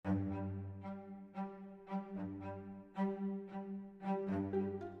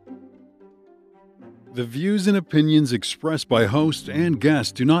The views and opinions expressed by host and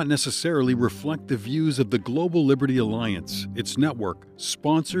guests do not necessarily reflect the views of the Global Liberty Alliance, its network,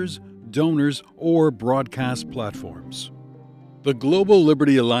 sponsors, donors, or broadcast platforms. The Global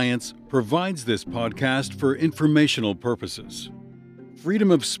Liberty Alliance provides this podcast for informational purposes.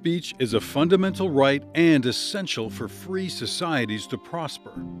 Freedom of speech is a fundamental right and essential for free societies to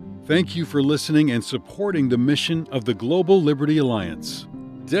prosper. Thank you for listening and supporting the mission of the Global Liberty Alliance,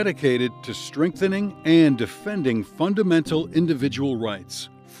 dedicated to strengthening and defending fundamental individual rights,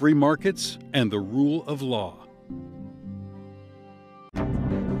 free markets, and the rule of law.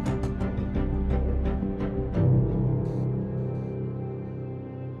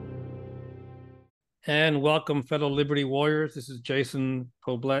 And welcome, fellow Liberty Warriors. This is Jason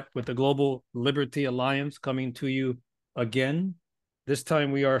Poblet with the Global Liberty Alliance coming to you again. This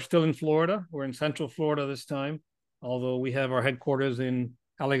time we are still in Florida. We're in Central Florida this time, although we have our headquarters in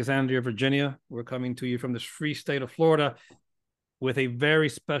Alexandria, Virginia. We're coming to you from this free state of Florida with a very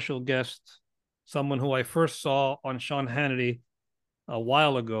special guest, someone who I first saw on Sean Hannity a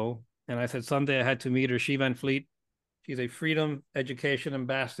while ago. And I said someday I had to meet her, She Van Fleet. She's a freedom education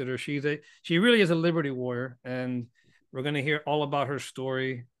ambassador. She really is a liberty warrior. And we're going to hear all about her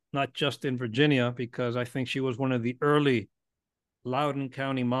story, not just in Virginia, because I think she was one of the early Loudoun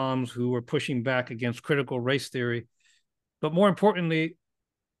County moms who were pushing back against critical race theory. But more importantly,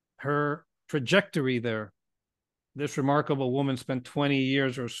 her trajectory there. This remarkable woman spent 20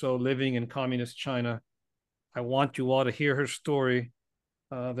 years or so living in communist China. I want you all to hear her story.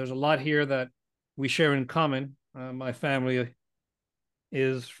 There's a lot here that we share in common. My family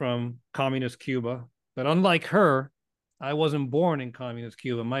is from communist Cuba, but unlike her, I wasn't born in communist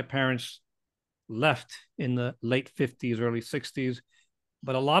Cuba. My parents left in the late 50s, early 60s.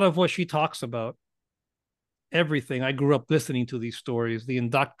 But a lot of what she talks about, everything, I grew up listening to these stories, the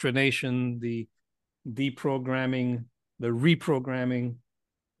indoctrination, the deprogramming, the reprogramming,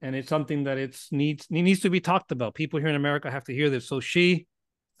 and it's something that it needs to be talked about. People here in America have to hear this. So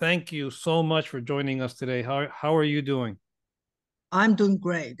thank you so much for joining us today. How are you doing? I'm doing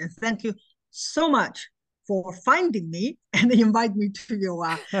great. And thank you so much for finding me and invite me to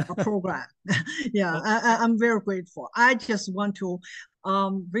your program. Yeah, I'm very grateful. I just want to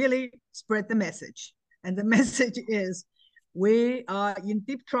really spread the message. And the message is we are in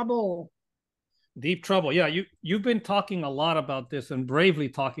deep trouble. Deep trouble. Yeah, you've been talking a lot about this and bravely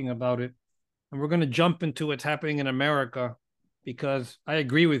talking about it. And we're going to jump into what's happening in America, because I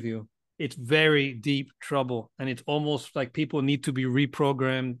agree with you. It's very deep trouble. And it's almost like people need to be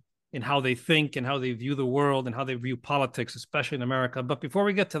reprogrammed in how they think and how they view the world and how they view politics, especially in America. But before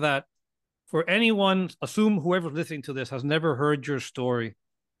we get to that, for anyone, assume whoever's listening to this has never heard your story,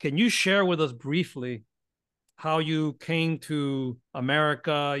 can you share with us briefly how you came to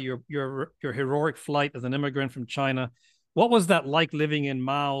America, your heroic flight as an immigrant from China? What was that like living in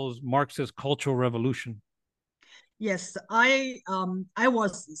Mao's Marxist Cultural Revolution? Yes, I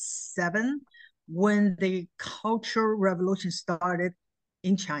was 7 when the Cultural Revolution started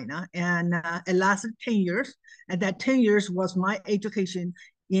in China, and it lasted 10 years. And that 10 years was my education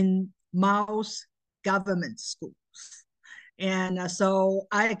in Mao's government schools. And so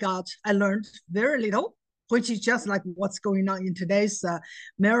I learned very little, which is just like what's going on in today's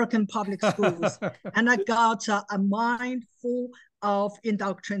American public schools. And I got a mind full of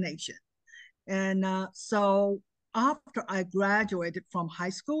indoctrination. And so after I graduated from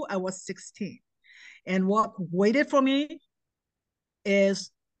high school, I was 16. And what waited for me is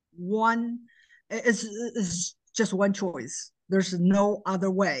just one choice. There's no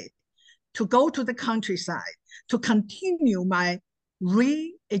other way: to go to the countryside, to continue my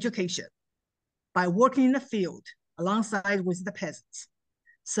re-education by working in the field alongside with the peasants.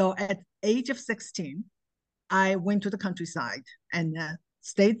 So at age of 16, I went to the countryside and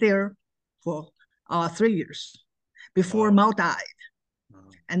stayed there for 3 years before Mao died.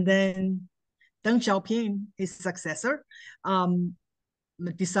 And then Deng Xiaoping, his successor,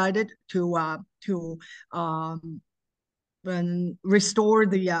 decided to restore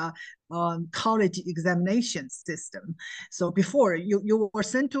the college examination system. So before, you were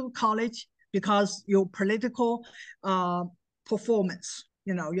sent to college because your political performance,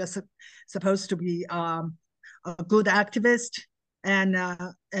 you're supposed to be a good activist, and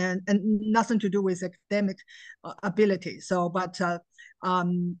nothing to do with academic ability. So, but I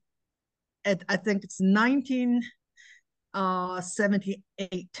think it's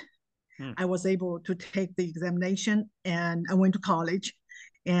 1978. I was able to take the examination, and I went to college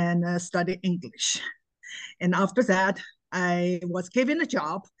and studied English. And after that, I was given a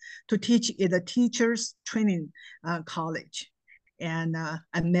job to teach at a teachers training college. And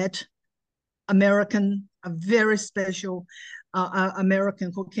I met American, a very special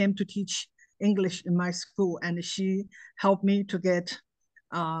American who came to teach English in my school, and she helped me to get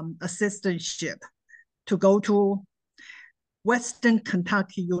assistantship to go to Western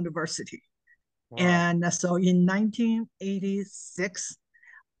Kentucky University. Wow. And so in 1986,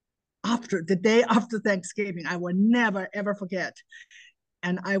 after the day after Thanksgiving, I will never ever forget.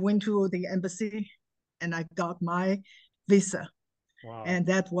 And I went to the embassy and I got my visa. Wow. And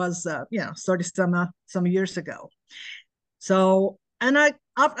that was 30 some years ago. So, and I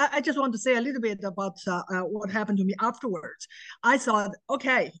just want to say a little bit about what happened to me afterwards. I thought,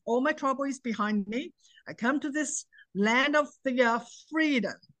 okay, all my trouble is behind me. I come to this land of the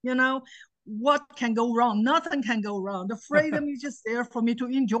freedom, what can go wrong? Nothing can go wrong. The freedom is just there for me to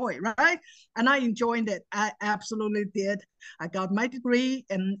enjoy, right? And I enjoyed it. I absolutely did. I got my degree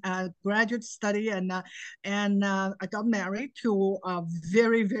in graduate study, and I got married to a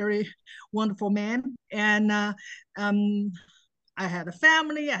very, very wonderful man. And I had a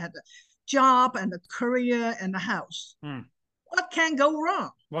family, I had a job and a career and a house. What can go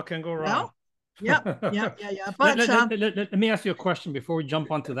wrong? What can go wrong? Well, yeah. But let me ask you a question before we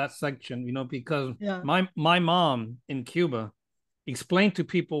jump onto that section, because my mom in Cuba explained to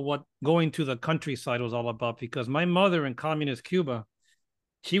people what going to the countryside was all about, because my mother in communist Cuba,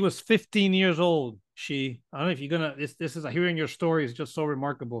 she was 15 years old. I don't know if you're gonna, this is hearing your story is just so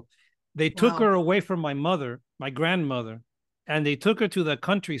remarkable. They took her away from my mother, my grandmother, and they took her to the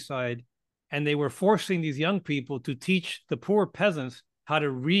countryside, and they were forcing these young people to teach the poor peasants how to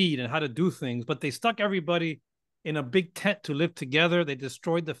read and how to do things, but they stuck everybody in a big tent to live together. They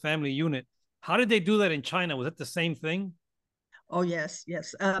destroyed the family unit. How did they do that in China? Was it the same thing? Oh, yes.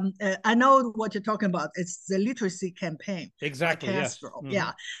 I know what you're talking about. It's the literacy campaign. Exactly, by Castro. Yes. Mm-hmm.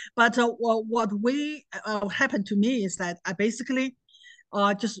 Yeah. But what happened to me is that I basically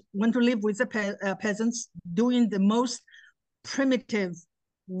just went to live with the peasants, doing the most primitive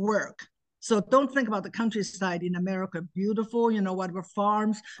work. So don't think about the countryside in America, beautiful, whatever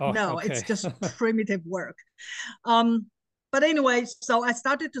farms. No, okay. It's just primitive work. But anyway, so I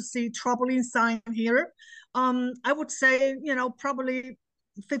started to see troubling sign here. I would say, probably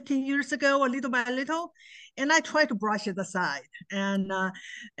 15 years ago, a little by little, and I tried to brush it aside. And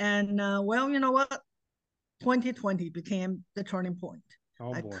well, you know what? 2020 became the turning point.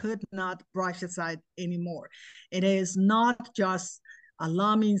 Oh, I could not brush aside anymore. It is not just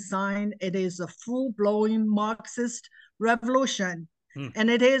alarming sign. It is a full-blown Marxist revolution. And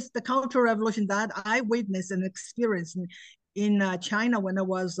it is the Cultural Revolution that I witnessed and experienced in China when I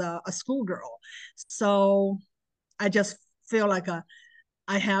was a schoolgirl. So I just feel like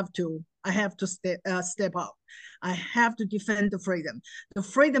I have to step up. I have to defend the freedom. The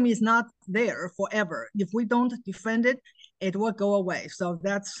freedom is not there forever. If we don't defend it, it will go away. So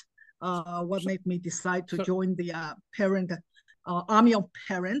that's what made me decide to join the army of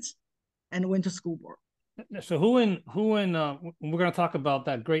parents and went to school board. So we're going to talk about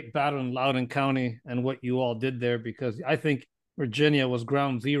that great battle in Loudoun County and what you all did there, because I think Virginia was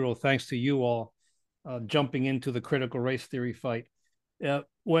ground zero thanks to you all jumping into the critical race theory fight.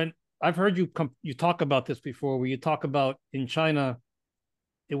 When I've heard you talk about this before, where you talk about in China,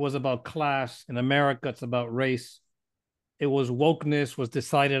 it was about class. In America, it's about race. It was wokeness was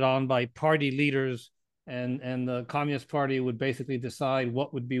decided on by party leaders, and the Communist Party would basically decide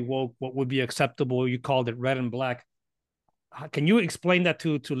what would be woke, what would be acceptable. You called it red and black. Can you explain that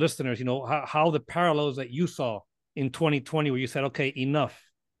to listeners, how the parallels that you saw in 2020, where you said, okay, enough,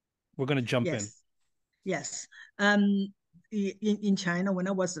 we're going to jump in? Yes. In China, when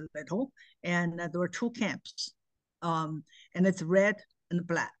I was little, and there were two camps, and it's red and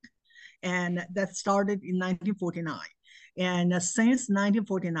black. And that started in 1949. And since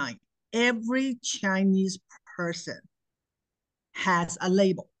 1949, every Chinese person has a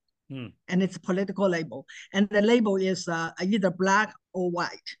label, and it's a political label. And the label is either black or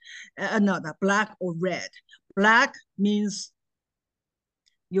white, black or red. Black means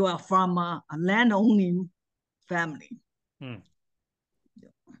you are from a land-owning family.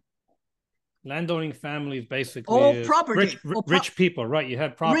 Landowning families basically all property, rich people, right? You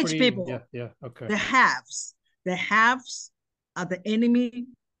had property. Rich people. Yeah. Okay. The haves are the enemy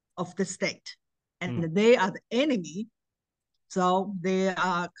of the state, and they are the enemy, so they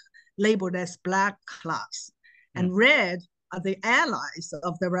are labeled as black class. And red are the allies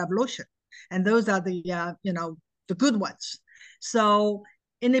of the revolution, and those are the the good ones. So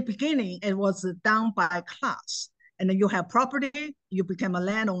in the beginning, it was down by class. And then you have property, you become a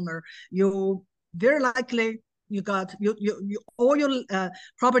landowner. You very likely you got all your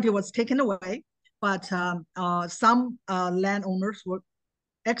property was taken away, but some landowners were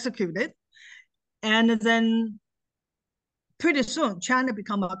executed, And then pretty soon, China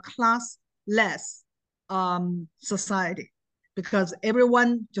become a classless society because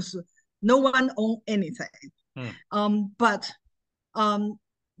everyone just, no one own anything. But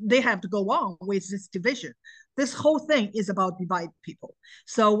they have to go on with this division. This whole thing is about divide people.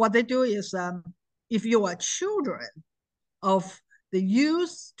 So what they do is, if you are children of the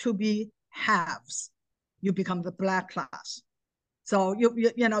used to be haves, you become the black class. So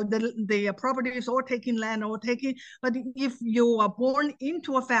you know the property is all taking land or taking, but if you are born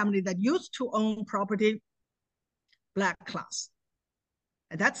into a family that used to own property, black class,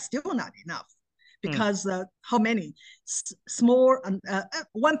 and that's still not enough because how many small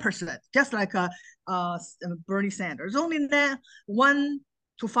 1%, just like Bernie Sanders, only 1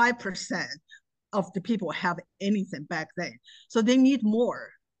 to 5% of the people have anything back then. So they need more.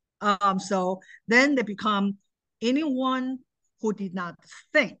 So then they become anyone who did not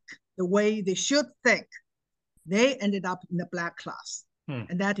think the way they should think. They ended up in the black class.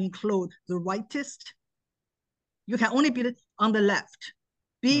 And that includes the rightist. You can only be on the left.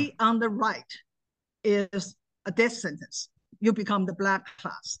 Be on the right is a death sentence. You become the black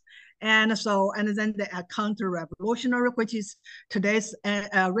class. And so, and then the counter-revolutionary, which is today's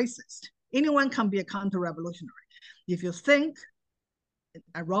racist. Anyone can be a counter-revolutionary. If you think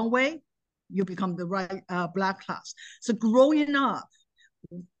a wrong way, you become the right black class. So growing up,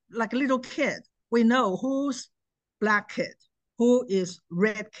 like a little kid, we know who's black kid, who is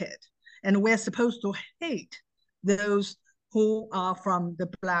red kid, and we're supposed to hate those who are from the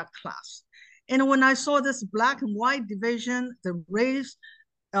black class. And when I saw this black and white division, the race,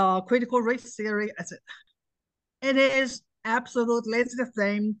 critical race theory, I said, it is absolutely the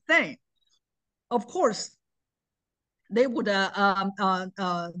same thing. Of course, they would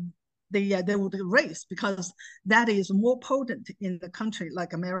they would race because that is more potent in the country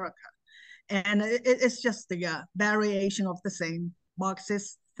like America, and it's just the variation of the same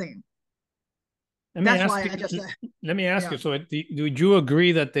Marxist thing. That's why I just let me ask you. So, would you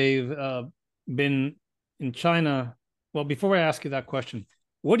agree that they've been in China? Well, before I ask you that question,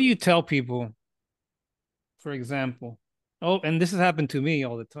 what do you tell people? For example, and this has happened to me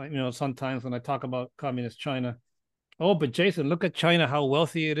all the time. You know, sometimes when I talk about communist China, but Jason, look at China, how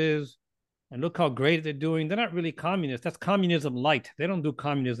wealthy it is, and look how great they're doing. They're not really communist. That's communism light. They don't do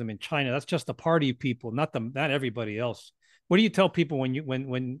communism in China. That's just the party people, not everybody else. What do you tell people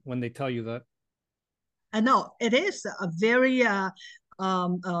when they tell you that? I know it is a very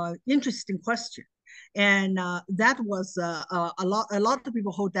interesting question, and that was a lot of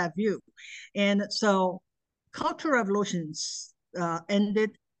people hold that view, and so Cultural Revolutions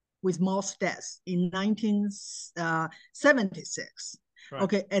ended with Mao's death in 1976. Right.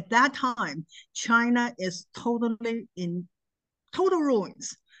 Okay, at that time, China is totally in total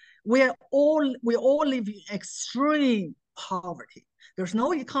ruins. We all live in extreme poverty. There's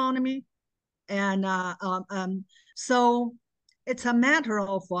no economy. And so it's a matter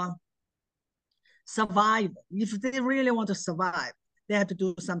of survival. If they really want to survive, they have to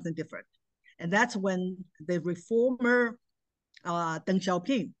do something different. And that's when the reformer Deng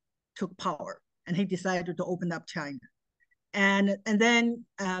Xiaoping took power, and he decided to open up China. And then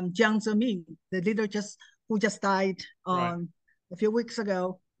Jiang Zemin, the leader who just died a few weeks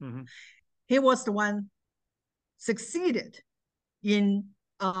ago, he was the one succeeded in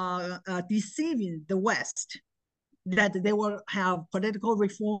deceiving the West that they will have political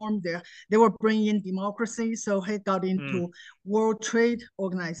reform. They were bringing in democracy, so he got into World Trade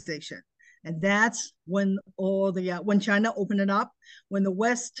Organization, and that's when all the when China opened it up, when the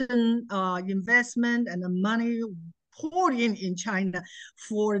Western investment and the money poured in China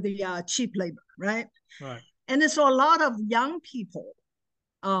for the cheap labor, right? Right. And so a lot of young people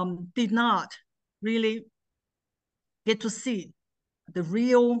did not really get to see the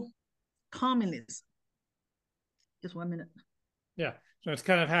real communism. Just 1 minute. Yeah, so it's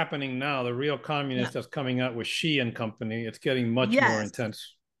kind of happening now. The real communist that's coming out with Xi and company, it's getting much more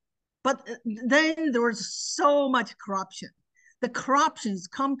intense. But then there was so much corruption. The corruptions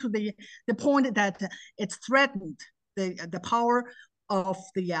come to the point that it's threatened the power of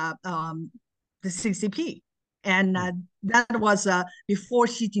the CCP. And that was before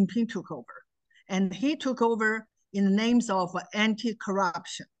Xi Jinping took over. And he took over in the names of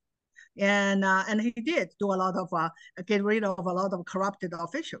anti-corruption. And he did do a lot of, get rid of a lot of corrupted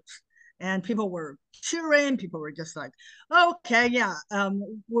officials. And people were cheering, people were just like, okay, yeah,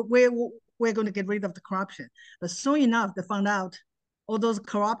 we're going to get rid of the corruption. But soon enough, they found out all those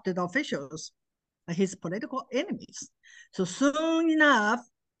corrupted officials are his political enemies. So soon enough,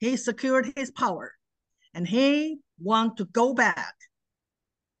 he secured his power. And he wanted to go back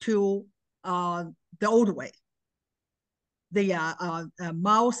to the old way, the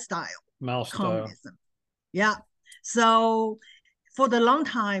Mao style communism. Yeah. So for the long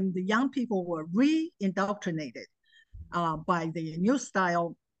time, the young people were re-indoctrinated by the new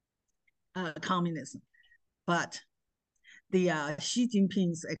style communism. But the Xi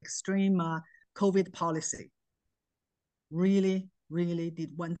Jinping's extreme COVID policy really, really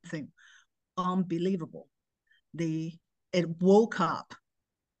did one thing, unbelievable. It woke up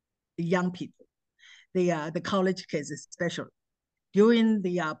the young people, the college kids especially, during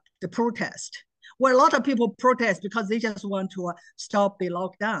the protest, where a lot of people protest because they just want to stop the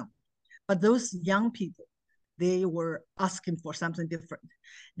lockdown. But those young people, they were asking for something different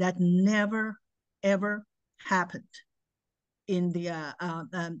that never, ever happened in the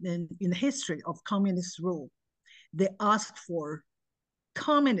in the history of communist rule. They asked for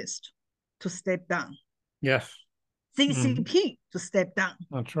communists to step down. Yes. CCP to step down.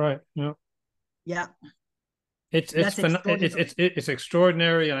 That's right. Yeah. Yeah. It's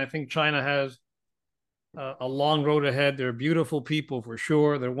extraordinary, and I think China has a long road ahead. They're beautiful people for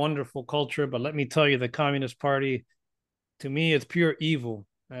sure. They're wonderful culture, but let me tell you, the Communist Party, to me, it's pure evil,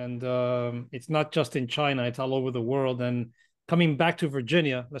 and it's not just in China; it's all over the world. And coming back to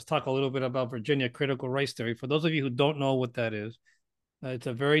Virginia, let's talk a little bit about Virginia critical race theory. For those of you who don't know what that is, it's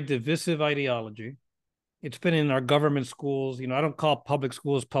a very divisive ideology. It's been in our government schools. You know, I don't call public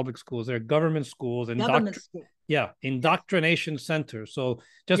schools. They're government schools and indoctrination centers. So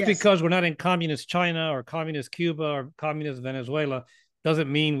just because we're not in communist China or communist Cuba or communist Venezuela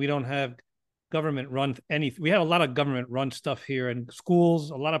doesn't mean we don't have government run anything. We have a lot of government run stuff here, and schools,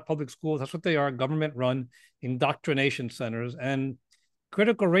 a lot of public schools. That's what they are, government run indoctrination centers. And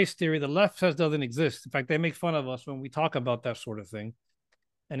critical race theory, the left says doesn't exist. In fact, they make fun of us when we talk about that sort of thing.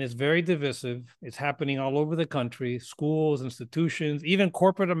 And it's very divisive. It's happening all over the country, schools, institutions, even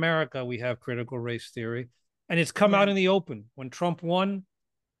corporate America, we have critical race theory. And it's come out in the open. When Trump won,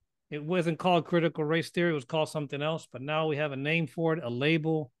 it wasn't called critical race theory. It was called something else. But now we have a name for it, a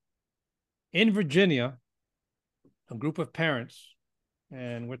label. In Virginia, a group of parents,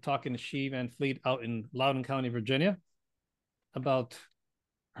 and we're talking to Xi Van Fleet out in Loudoun County, Virginia, about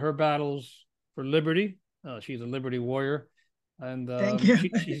her battles for liberty. She's a liberty warrior. And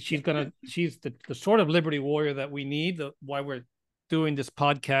she's the sort of liberty warrior that we need. Why we're doing this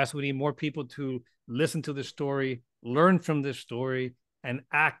podcast, we need more people to listen to this story, learn from this story, and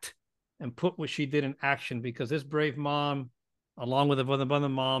act and put what she did in action. Because this brave mom, along with a bunch of other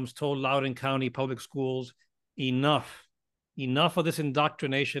moms, told Loudoun County Public Schools, enough of this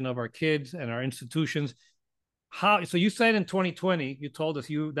indoctrination of our kids and our institutions. So you said in 2020, you told us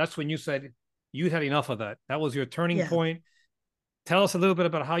that's when you said you had enough of that. That was your turning point. Tell us a little bit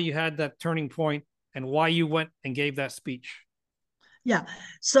about how you had that turning point and why you went and gave that speech. Yeah.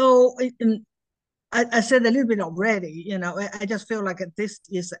 So I said a little bit already, you know, I just feel like this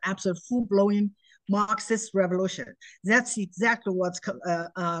is absolute full-blown Marxist revolution. That's exactly what's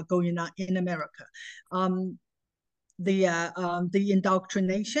going on in America. The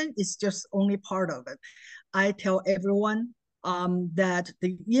indoctrination is just only part of it. I tell everyone that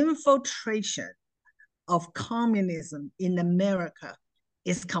the infiltration of communism in America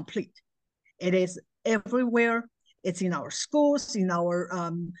is complete. It is everywhere. It's in our schools, in our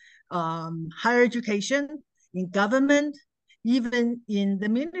higher education, in government, even in the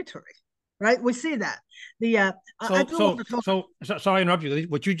military, right? We see that. Sorry to interrupt you.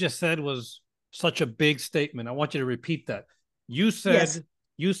 What you just said was such a big statement. I want you to repeat that. You said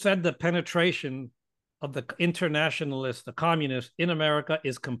the penetration of the internationalists, the communists in America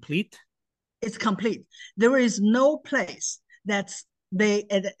is complete. It's complete. There is no place that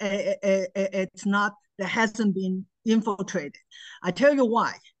hasn't been infiltrated. I tell you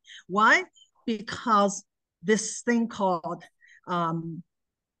why. Why? Because this thing called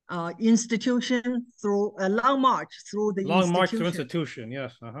institution through a long march through the long march through institution.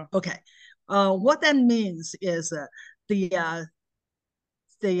 Yes. Okay. What that means is the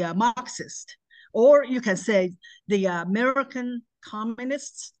Marxist, or you can say the American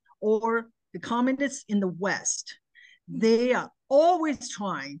communists, or the communists in the West, they are always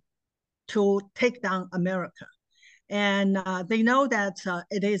trying to take down America. And they know that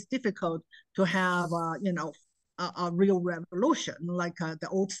it is difficult to have, a real revolution, like the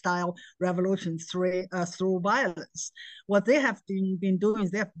old style revolution through violence. What they have been doing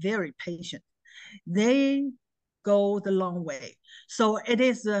is they're very patient. They go the long way. So it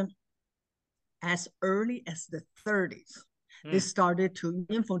is as early as the 30s. They started to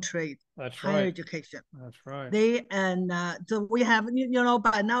infiltrate higher education. That's right. So we have,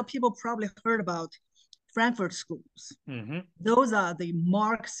 by now people probably heard about Frankfurt schools. Mm-hmm. Those are the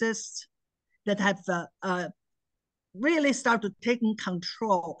Marxist that have really started taking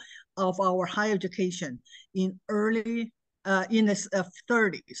control of our higher education in in the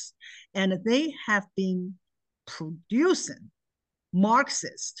 30s, and they have been producing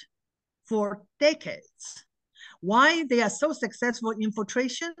Marxists for decades. Why they are so successful in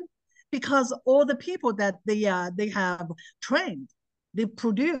infiltration? Because all the people that they have trained, they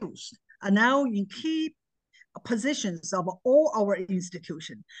produced, are now in key positions of all our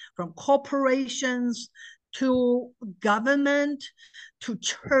institutions, from corporations to government to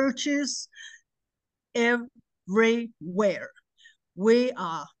churches, everywhere. We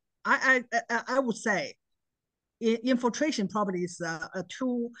are, I would say, infiltration probably is a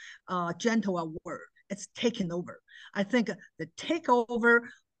too gentle a word. It's taken over. I think the takeover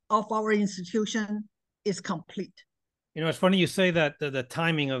of our institution is complete. You know, it's funny you say that, the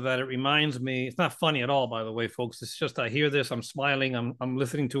timing of that. It reminds me, it's not funny at all, by the way, folks. It's just I hear this, I'm smiling, I'm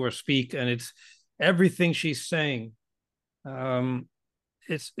listening to her speak, and it's everything she's saying.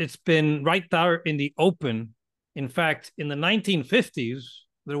 It's been right there in the open. In fact, in the 1950s,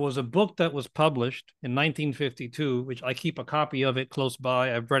 there was a book that was published in 1952, which I keep a copy of it close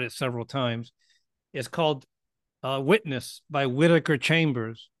by. I've read it several times. It's called Witness by Whittaker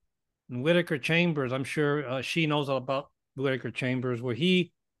Chambers. And Whittaker Chambers, I'm sure she knows all about Whittaker Chambers, where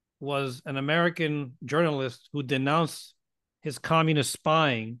he was an American journalist who denounced his communist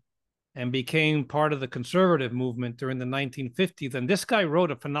spying and became part of the conservative movement during the 1950s. And this guy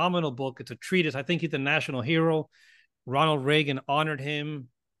wrote a phenomenal book. It's a treatise. I think he's a national hero. Ronald Reagan honored him.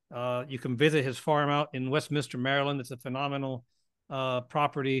 You can visit his farm out in Westminster, Maryland. It's a phenomenal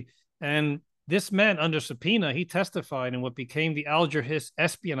property. And this man, under subpoena, he testified in what became the Alger Hiss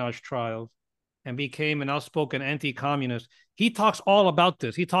espionage trials and became an outspoken anti-communist. He talks all about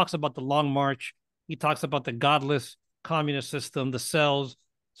this. He talks about the Long March. He talks about the godless communist system, the cells.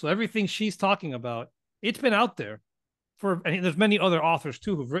 So everything she's talking about, it's been out there. And there's many other authors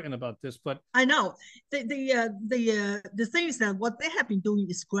too who've written about this. But I know the thing is that what they have been doing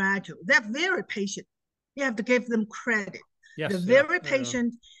is gradual. They're very patient. You have to give them credit. Yes, they're very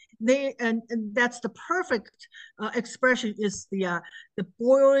patient. And that's the perfect expression is the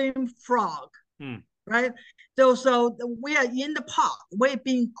boiling frog, right? So we are in the pot. We're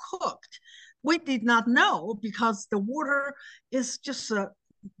being cooked. We did not know because the water is just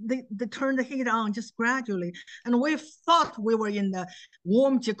they turn the heat on just gradually, and we thought we were in the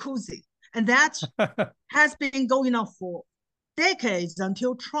warm jacuzzi, and that has been going on for decades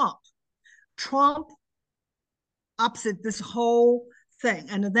until Trump upset this whole thing,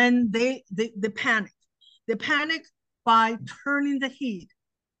 and then they panic. They panic by turning the heat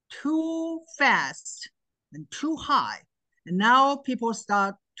too fast and too high, and now people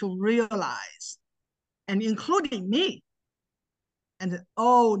start to realize, and including me, and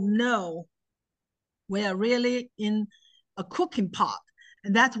oh no, we are really in a cooking pot,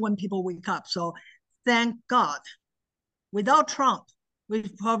 and that's when people wake up. So thank God, without Trump, we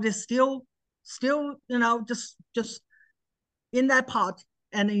probably still just in that pot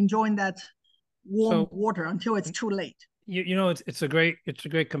and enjoying that warm water until it's too late. You know, it's a great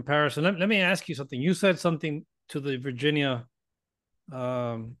comparison. Let me ask you something. You said something to the Virginia.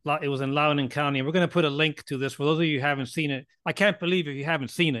 It was in Loudoun County, and we're going to put a link to this for those of you who haven't seen it. I can't believe if you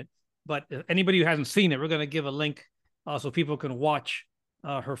haven't seen it, but anybody who hasn't seen it, we're going to give a link so people can watch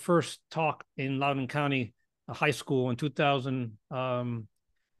her first talk in Loudoun County High School in 2000.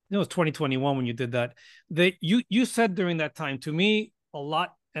 It was 2021 when you did that. You said during that time to me a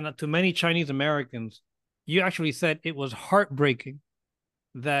lot, and to many Chinese Americans, you actually said it was heartbreaking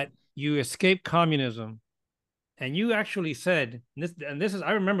that you escaped communism. And you actually said, and this is,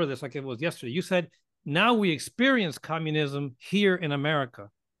 I remember this like it was yesterday. You said, now we experience communism here in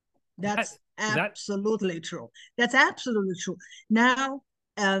America. That's absolutely true. That's absolutely true. Now,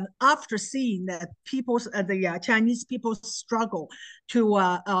 after seeing that the Chinese people struggle to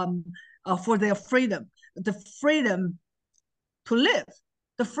for their freedom, the freedom to live,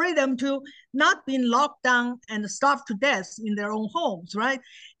 the freedom to not be locked down and starved to death in their own homes, right?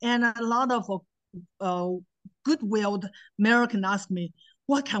 And a lot of good-willed Americans ask me,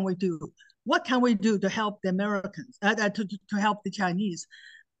 what can we do? What can we do to help the Americans, to help the Chinese?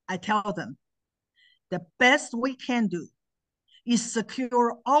 I tell them, the best we can do is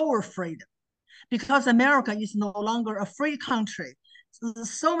secure our freedom, because America is no longer a free country.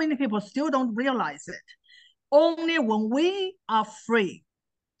 So many people still don't realize it. Only when we are free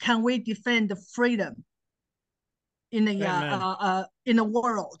can we defend the freedom in the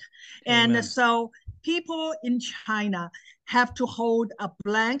world. Amen. And so people in China have to hold a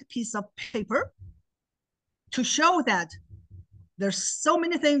blank piece of paper to show that There's so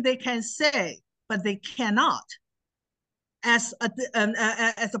many things they can say, but they cannot as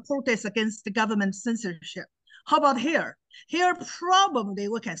a protest against the government censorship. How about here? Here, probably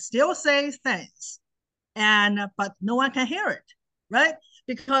we can still say things, but no one can hear it, right?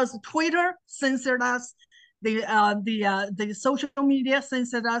 Because Twitter censored us, the social media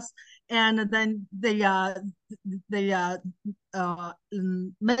censored us, and then the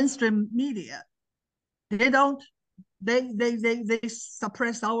mainstream media, they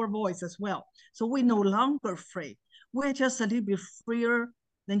suppress our voice as well. So we're no longer free. We're just a little bit freer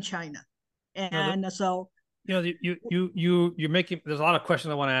than China, and so you're making. There's a lot of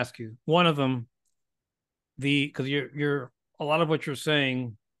questions I want to ask you. One of them, because you're a lot of what you're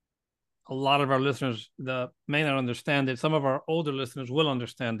saying, a lot of our listeners may not understand it. Some of our older listeners will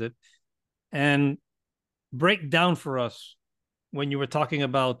understand it, and break down for us when you were talking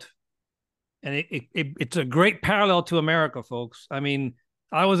about. And it's a great parallel to America, folks. I mean,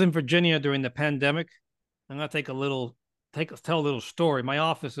 I was in Virginia during the pandemic. I'm gonna tell a little story. My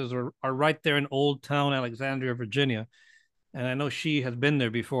offices are right there in Old Town, Alexandria, Virginia, and I know she has been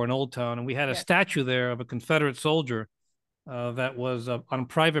there before in Old Town. And we had a statue there of a Confederate soldier that was on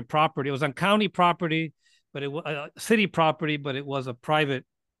private property. It was on county property, but it was city property, but it was a private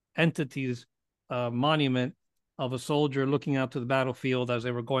entity's monument of a soldier looking out to the battlefield as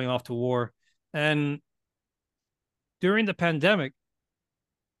they were going off to war. And during the pandemic,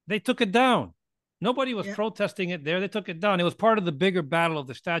 they took it down. Nobody was protesting it there. They took it down. It was part of the bigger battle of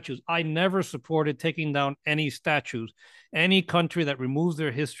the statues. I never supported taking down any statues. Any country that removes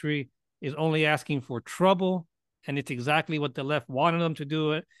their history is only asking for trouble, and it's exactly what the left wanted them to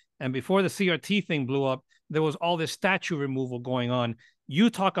do it. And before the CRT thing blew up, there was all this statue removal going on. You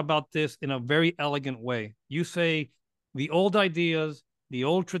talk about this in a very elegant way. You say the old ideas, the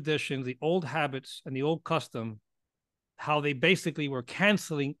old traditions, the old habits, and the old custom, how they basically were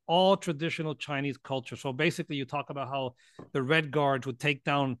canceling all traditional Chinese culture. So basically you talk about how the Red Guards would take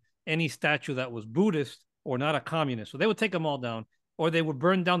down any statue that was Buddhist or not a communist. So they would take them all down, or they would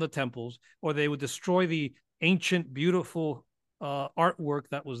burn down the temples, or they would destroy the ancient, beautiful artwork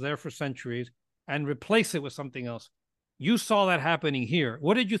that was there for centuries and replace it with something else. You saw that happening here.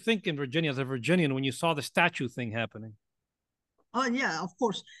 What did you think in Virginia as a Virginian when you saw the statue thing happening? Oh yeah, of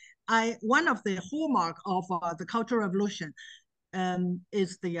course. One of the hallmark of the Cultural Revolution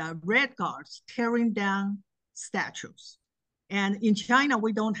is the Red Guards tearing down statues. And in China,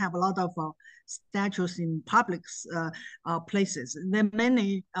 we don't have a lot of statues in public places. There are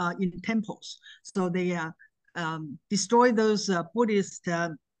many in temples. So they destroy those Buddhist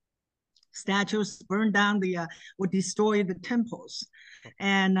statues, burn down would destroy the temples.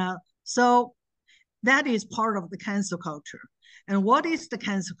 And so that is part of the cancel culture. And what is the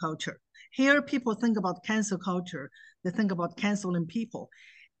cancel culture? Here, people think about cancel culture. They think about canceling people.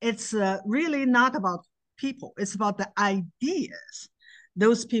 It's really not about people. It's about the ideas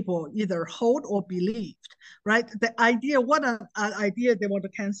those people either hold or believed, right? The idea, what an idea they want to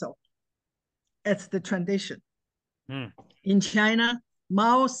cancel. It's the tradition. In China,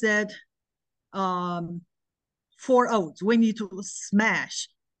 Mao said, 4 oaths. We need to smash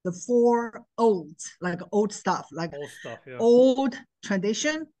the 4 oaths, like old stuff, old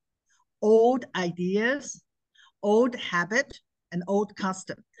tradition, old ideas, old habit, and old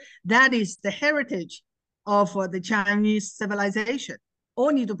custom. That is the heritage of the Chinese civilization.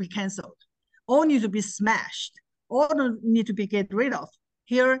 All need to be canceled. All need to be smashed. All need to be get rid of.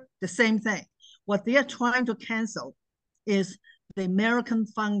 Here, the same thing. What they are trying to cancel is the American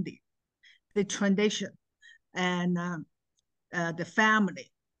founding, the tradition, and the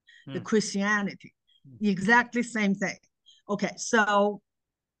family, the Christianity, exactly same thing. Okay, so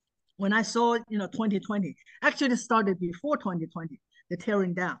when I saw 2020, actually it started before 2020, the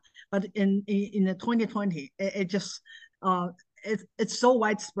tearing down, but in the 2020, it just it's so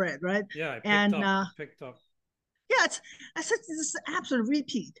widespread, right? Yeah, it picked up. Yeah, it's an absolute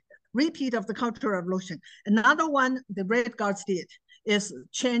repeat of the Cultural Revolution. Another one the Red Guards did is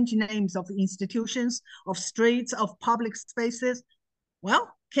change names of institutions, of streets, of public spaces. Well,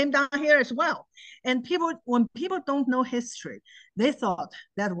 came down here as well. And when people don't know history, they thought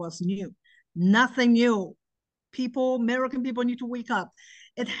that was new. Nothing new. American people need to wake up.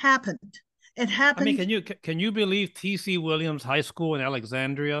 It happened. It happened. I mean, can you believe T.C. Williams High School in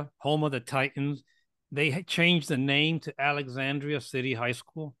Alexandria, home of the Titans, they changed the name to Alexandria City High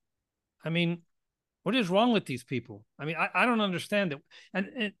School? I mean, what is wrong with these people? I mean, I don't understand it.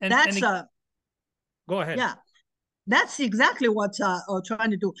 And go ahead. Yeah, that's exactly what we're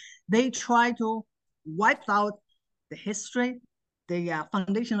trying to do. They try to wipe out the history, the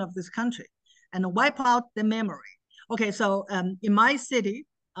foundation of this country, and wipe out the memory. Okay, so in my city,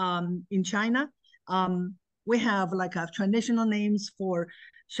 in China, we have like a traditional names for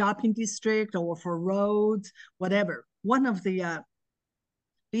shopping district or for roads, whatever. One of the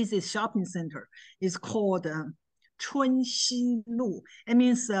busiest shopping center is called Chunxi Lu. It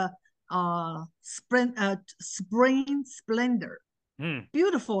means spring splendor.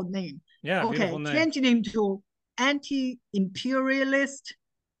 Beautiful name. Yeah, okay, beautiful name. Changing into anti-imperialist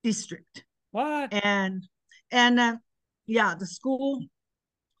district. What? And yeah, the school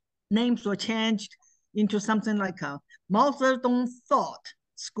names were changed into something like a Mao Zedong Thought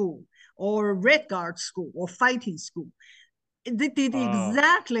School or Red Guard School or Fighting School. They did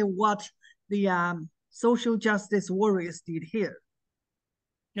exactly what the social justice warriors did here.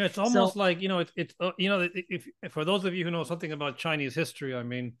 Yeah, it's almost like, you know, it's you know, if for those of you who know something about Chinese history, I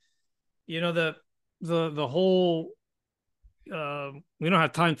mean, you know, the whole we don't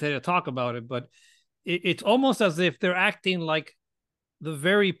have time today to talk about it, but it's almost as if they're acting like the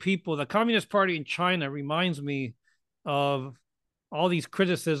very people. The Communist Party in China reminds me of all these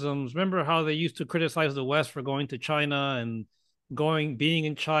criticisms. Remember how they used to criticize the West for going to China and being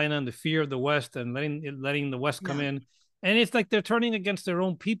in China and the fear of the West and letting the West come in. And it's like they're turning against their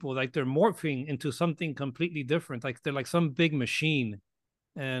own people, like they're morphing into something completely different. Like they're like some big machine.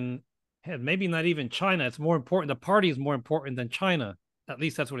 And maybe not even China. It's more important. The party is more important than China. At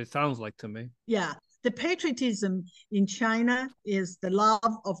least that's what it sounds like to me. Yeah. The patriotism in China is the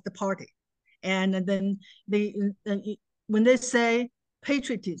love of the party. And then when they say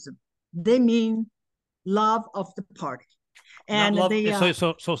patriotism, they mean love of the party. And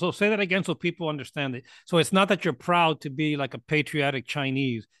so say that again so people understand it. So it's not that you're proud to be like a patriotic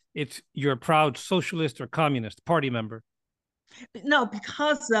Chinese. It's you're a proud socialist or communist party member. No,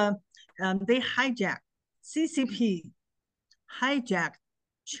 because they hijacked CCP, hijacked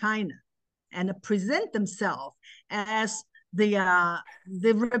China, and present themselves as the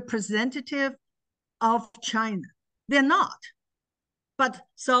representative of China. They're not. But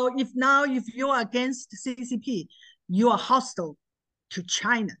so if you're against CCP, you are hostile to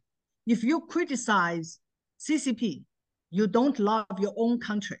China. If you criticize CCP, you don't love your own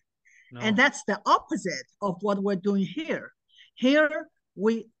country. No. And that's the opposite of what we're doing here. Here,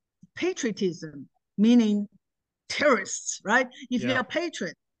 patriotism, meaning terrorists, right? If you're a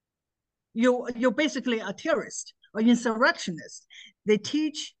patriot, you're basically a terrorist or insurrectionist. They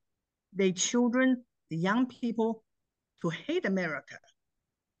teach the children, the young people, to hate America.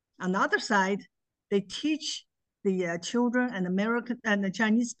 On the other side, they teach the children and American and the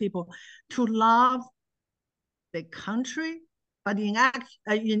Chinese people to love the country, but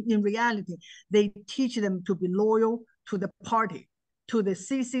in reality, they teach them to be loyal to the party, to the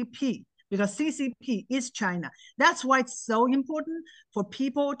CCP, because CCP is China. That's why it's so important for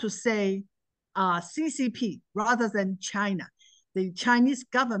people to say CCP rather than China. The Chinese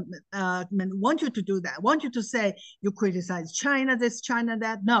government want you to do that, want you to say you criticize China this, China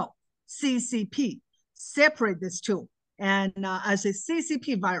that. No, CCP, separate these two. And as a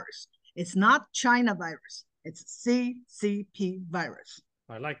CCP virus, it's not China virus, it's CCP virus.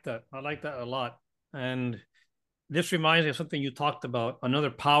 I like that. I like that a lot. And this reminds me of something you talked about, another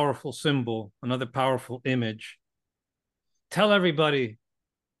powerful symbol, another powerful image. Tell everybody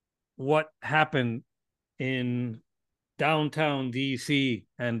what happened in downtown DC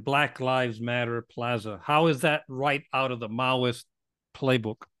and Black Lives Matter Plaza. How is that right out of the Maoist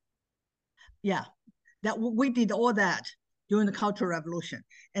playbook? Yeah, that we did all that during the Cultural Revolution,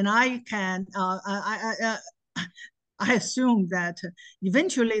 and I assume that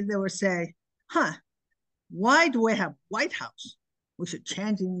eventually they will say, why do we have White House? We should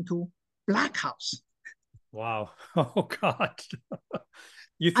change it into Black House. Wow. Oh, God.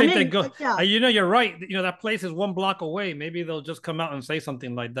 You think they go, you know, you're right. You know, that place is 1 block away. Maybe they'll just come out and say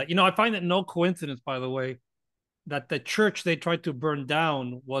something like that. You know, I find it no coincidence, by the way, that the church they tried to burn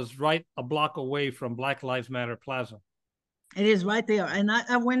down was right a block away from Black Lives Matter Plaza. It is right there. And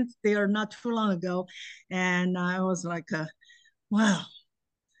I went there not too long ago, and I was like, wow,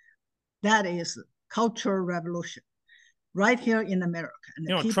 that is cultural revolution right here in America. And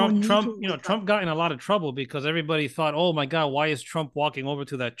you know, Trump got in a lot of trouble because everybody thought, oh my God, why is Trump walking over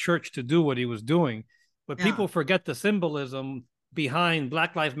to that church to do what he was doing? But people forget the symbolism behind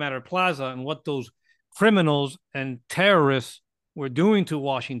Black Lives Matter Plaza and what those criminals and terrorists were doing to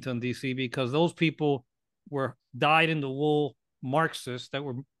Washington, D.C., because those people were dyed-in-the-wool Marxists that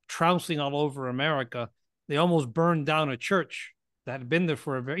were trouncing all over America. They almost burned down a church that had been there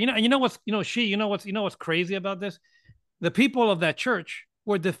for a very, you know what's crazy about this? The people of that church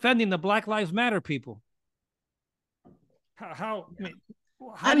were defending the Black Lives Matter people.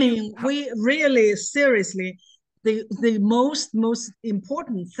 We really seriously the most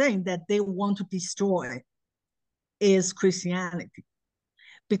important thing that they want to destroy is Christianity,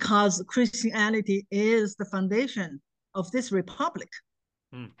 because Christianity is the foundation of this republic.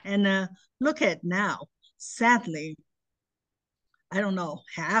 And look at now, sadly, I don't know,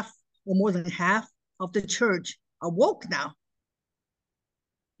 half or more than half of the church are woke now.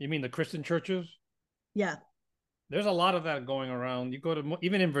 You mean the Christian churches? Yeah. There's a lot of that going around. You go to,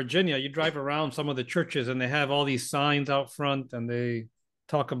 even in Virginia, you drive around some of the churches and they have all these signs out front and they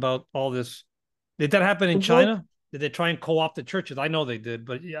talk about all this. Did that happen in China? Did they try and co-opt the churches? I know they did,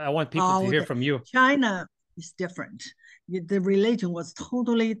 but I want people to hear from you. China is different. The religion was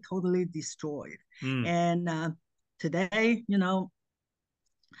totally destroyed. And today,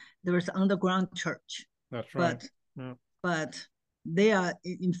 there's an underground church. That's right. But they are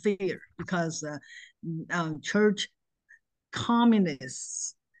in fear because church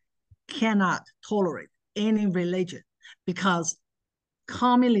communists cannot tolerate any religion, because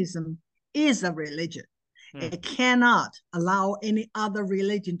communism is a religion. It cannot allow any other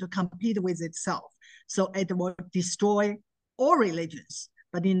religion to compete with itself. So it will destroy all religions.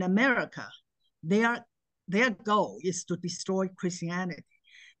 But in America, their goal is to destroy Christianity.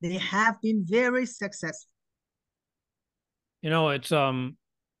 They have been very successful. It's I'm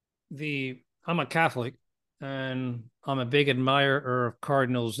a Catholic, and I'm a big admirer of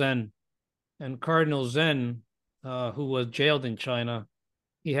Cardinal Zen. And Cardinal Zen, who was jailed in China,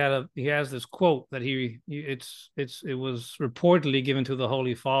 he has this quote that it was reportedly given to the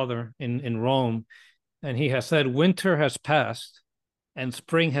Holy Father in Rome, and he has said, "Winter has passed, and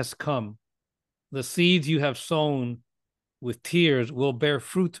spring has come. The seeds you have sown with tears will bear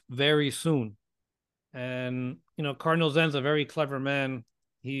fruit very soon." And Cardinal Zen's a very clever man.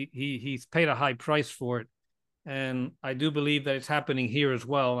 He's paid a high price for it, and I do believe that it's happening here as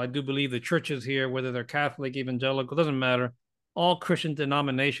well. I do believe the churches here, whether they're Catholic, evangelical, doesn't matter. All Christian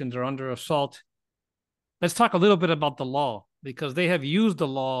denominations are under assault. Let's talk a little bit about the law, because they have used the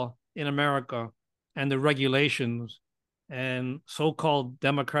law in America and the regulations and so-called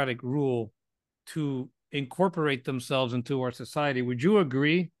democratic rule to incorporate themselves into our society. Would you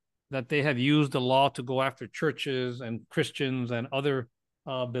agree that they have used the law to go after churches and Christians and other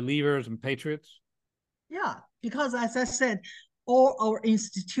believers and patriots? Yeah, because as I said, all our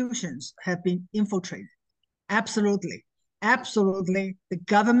institutions have been infiltrated. Absolutely. The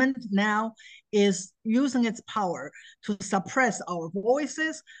government now is using its power to suppress our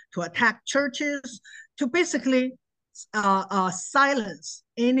voices, to attack churches, to basically silence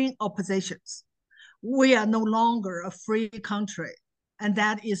any oppositions. We are no longer a free country. And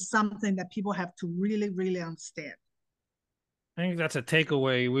that is something that people have to really understand. I think that's a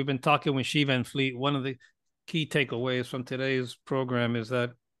takeaway. We've been talking with Shiva and Fleet. One of the key takeaways from today's program is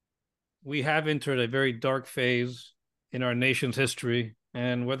that we have entered a very dark phase in our nation's history.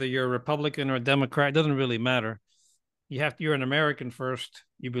 And whether you're a Republican or a Democrat, it doesn't really matter. You're an American first.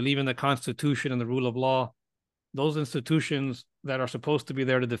 You believe in the Constitution and the rule of law. Those institutions that are supposed to be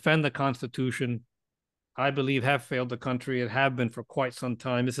there to defend the Constitution, I believe, have failed the country. It have been for quite some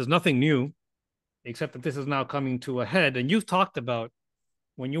time. This is nothing new, except that this is now coming to a head. And you've talked about,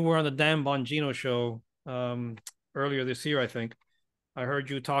 when you were on the Dan Bongino show earlier this year, I think, I heard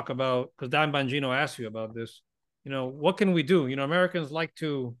you talk about, because Dan Bongino asked you about this, what can we do? Americans we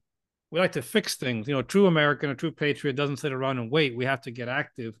like to fix things. True American, a true patriot doesn't sit around and wait. We have to get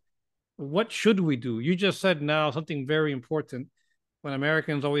active. What should we do? You just said now something very important. When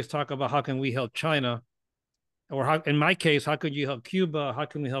Americans always talk about how can we help China, or how, in my case, how could you help Cuba? How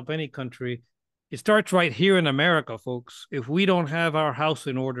can we help any country? It starts right here in America, folks. If we don't have our house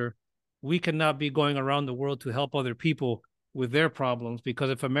in order, we cannot be going around the world to help other people with their problems, because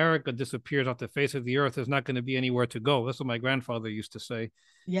if America disappears off the face of the earth, there's not going to be anywhere to go. That's what my grandfather used to say.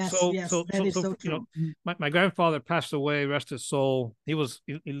 Yes, that is so true. My grandfather passed away, rest his soul. He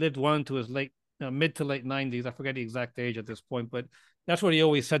lived one to his mid to late 90s. I forget the exact age at this point, but that's what he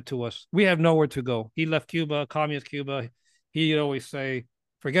always said to us. We have nowhere to go. He left Cuba, communist Cuba. He'd always say,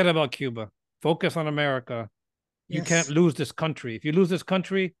 forget about Cuba. Focus on America. You can't lose this country. If you lose this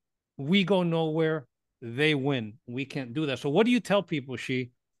country, we go nowhere. They win. We can't do that. So what do you tell people,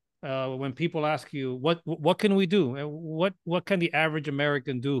 when people ask you, what can we do? What can the average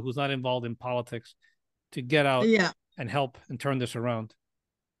American do who's not involved in politics to get out and help and turn this around?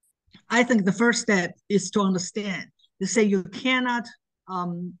 I think the first step is to understand. They say you cannot,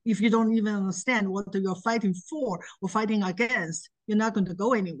 if you don't even understand what you're fighting for or fighting against, you're not going to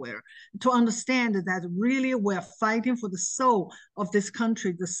go anywhere. To understand that really we're fighting for the soul of this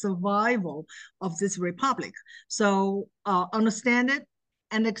country, the survival of this republic. So understand it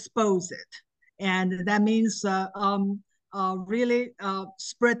and expose it. and that means really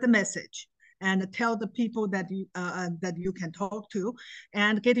spread the message and tell the people that you can talk to,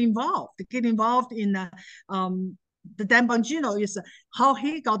 and get involved. Get involved in the Dan Bongino is how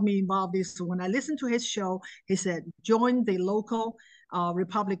he got me involved. Is when I listened to his show, he said join the local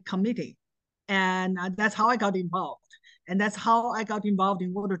Republic committee, and that's how I got involved. And that's how I got involved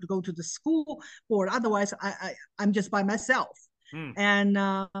in order to go to the school board. Otherwise, I'm just by myself. And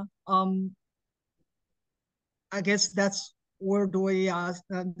I guess that's where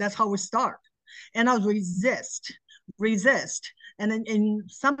that's how we start. And I resist, and then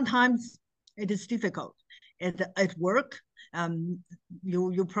sometimes it is difficult. At work,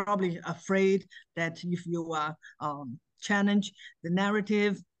 you're probably afraid that if you challenge the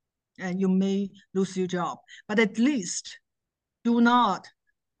narrative, and you may lose your job. But at least do not,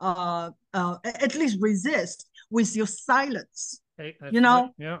 at least resist with your silence. Hey, you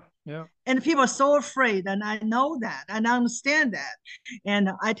know, right. Yeah. And people are so afraid, and I know that, and I understand that. And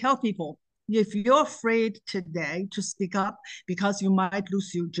I tell people, if you're afraid today to speak up because you might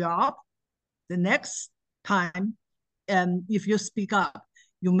lose your job, the next time, if you speak up,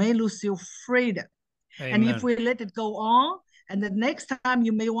 you may lose your freedom. Amen. And if we let it go on, and the next time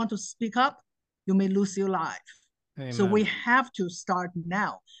you may want to speak up, you may lose your life. Amen. So we have to start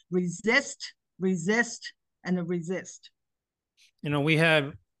now. Resist, and resist. You know, we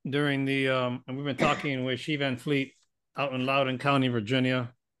have during the, and we've been talking with She Van Fleet out in Loudoun County,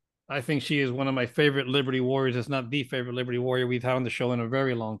 Virginia. I think she is one of my favorite Liberty Warriors. It's not the favorite Liberty Warrior we've had on the show in a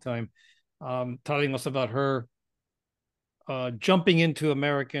very long time. Telling us about her jumping into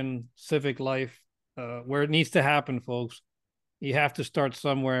American civic life, where it needs to happen, folks. You have to start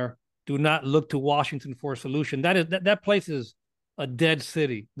somewhere. Do not look to Washington for a solution. That place is a dead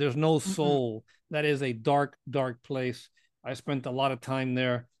city. There's no soul. That is a dark, dark place. I spent a lot of time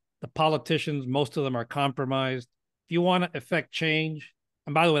there. The politicians, most of them are compromised. If you want to affect change,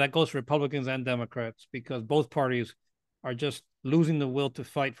 and by the way, that goes for Republicans and Democrats, because both parties are just losing the will to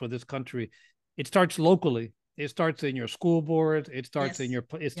fight for this country. It starts locally. It starts in your school boards. It starts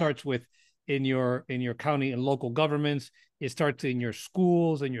with in your county and local governments. It starts in your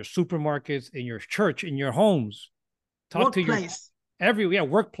schools, in your supermarkets, in your church, in your homes. Talk workplace. To your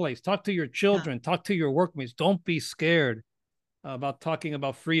workplace. Talk to your children. Talk to your workmates. Don't be scared about talking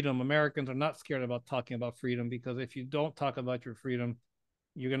about freedom. Americans are not scared about talking about freedom, because if you don't talk about your freedom,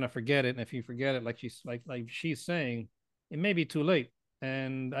 you're gonna forget it. And if you forget it, like she's saying, it may be too late.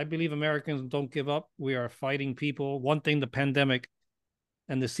 And I believe Americans don't give up. We are fighting people. One thing the pandemic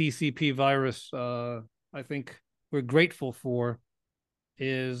and the CCP virus, I think we're grateful for,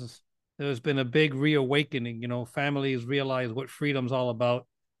 is there's been a big reawakening. You know, families realize what freedom's all about.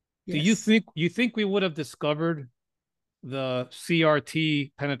 Yes. Do you think we would have discovered the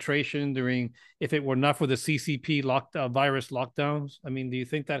CRT penetration if it were not for the CCP virus lockdowns? I mean, do you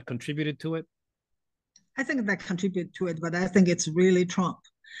think that contributed to it? I think that contributed to it, but I think it's really Trump.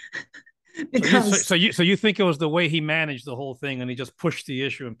 Because so you think it was the way he managed the whole thing, and he just pushed the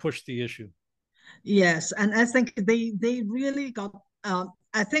issue. Yes, and I think they really got.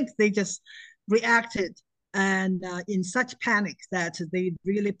 I think they just reacted and in such panic that they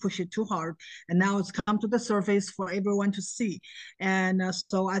really push it too hard, and now it's come to the surface for everyone to see. And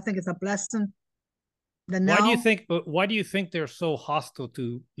so I think it's a blessing. Why do you think they're so hostile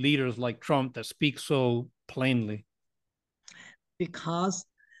to leaders like Trump that speak so plainly? Because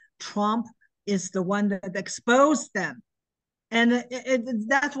Trump is the one that exposed them. And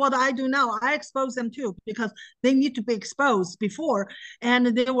that's what I do now. I expose them too, because they need to be exposed before, and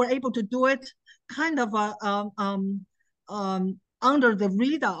they were able to do it kind of under the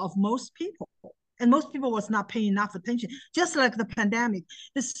radar of most people. And most people was not paying enough attention. Just like the pandemic,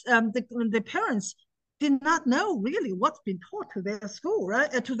 the parents did not know really what's been taught to their school,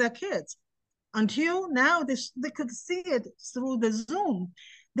 right, to their kids, until now they could see it through the Zoom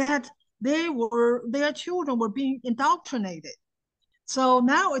that their children were being indoctrinated. So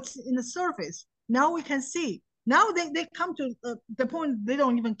now it's in the surface. Now we can see. Now they come to the point they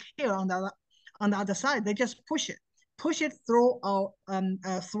don't even care on the other side. They just push it through our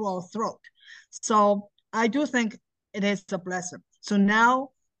throat. So I do think it is a blessing. So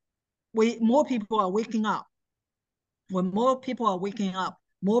now more people are waking up. When more people are waking up,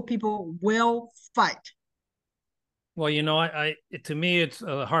 more people will fight. Well, you know, to me, it's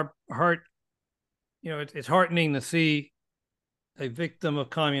a it's heartening to see a victim of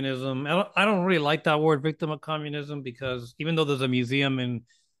communism. I don't really like that word, victim of communism, because even though there's a museum in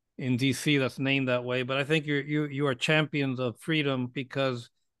DC that's named that way, but I think you are champions of freedom, because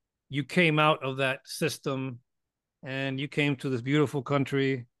you came out of that system and you came to this beautiful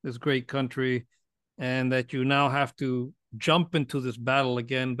country, this great country, and that you now have to jump into this battle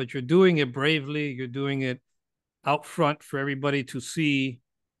again, but you're doing it bravely. You're doing it out front for everybody to see,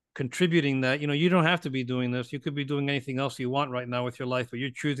 contributing that, you don't have to be doing this. You could be doing anything else you want right now with your life, but you're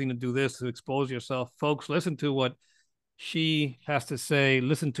choosing to do this to expose yourself. Folks, listen to what she has to say,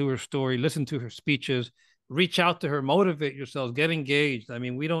 listen to her story, listen to her speeches, reach out to her, motivate yourselves, get engaged. I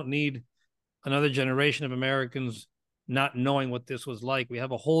mean, we don't need another generation of Americans not knowing what this was like. We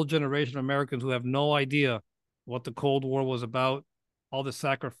have a whole generation of Americans who have no idea what the Cold War was about, all the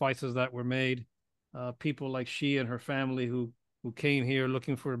sacrifices that were made. People like she and her family who came here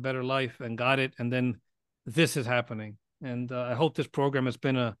looking for a better life and got it, and then this is happening. And I hope this program has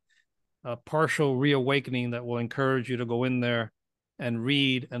been a partial reawakening that will encourage you to go in there and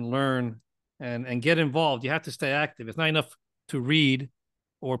read and learn and get involved. You have to stay active. It's not enough to read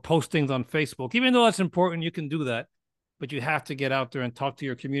or post things on Facebook. Even though that's important, you can do that, but you have to get out there and talk to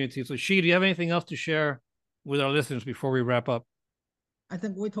your community. So, do you have anything else to share with our listeners before we wrap up? I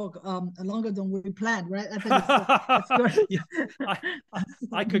think we talk longer than we planned, right? I think it's good. Yeah,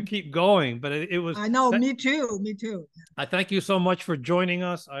 I could keep going, but it was. I know, me too. I thank you so much for joining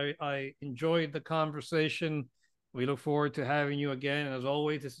us. I enjoyed the conversation. We look forward to having you again. And as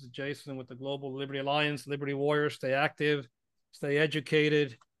always, this is Jason with the Global Liberty Alliance, Liberty Warriors. Stay active, stay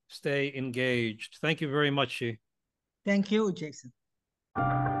educated, stay engaged. Thank you very much, Xi. Thank you, Jason.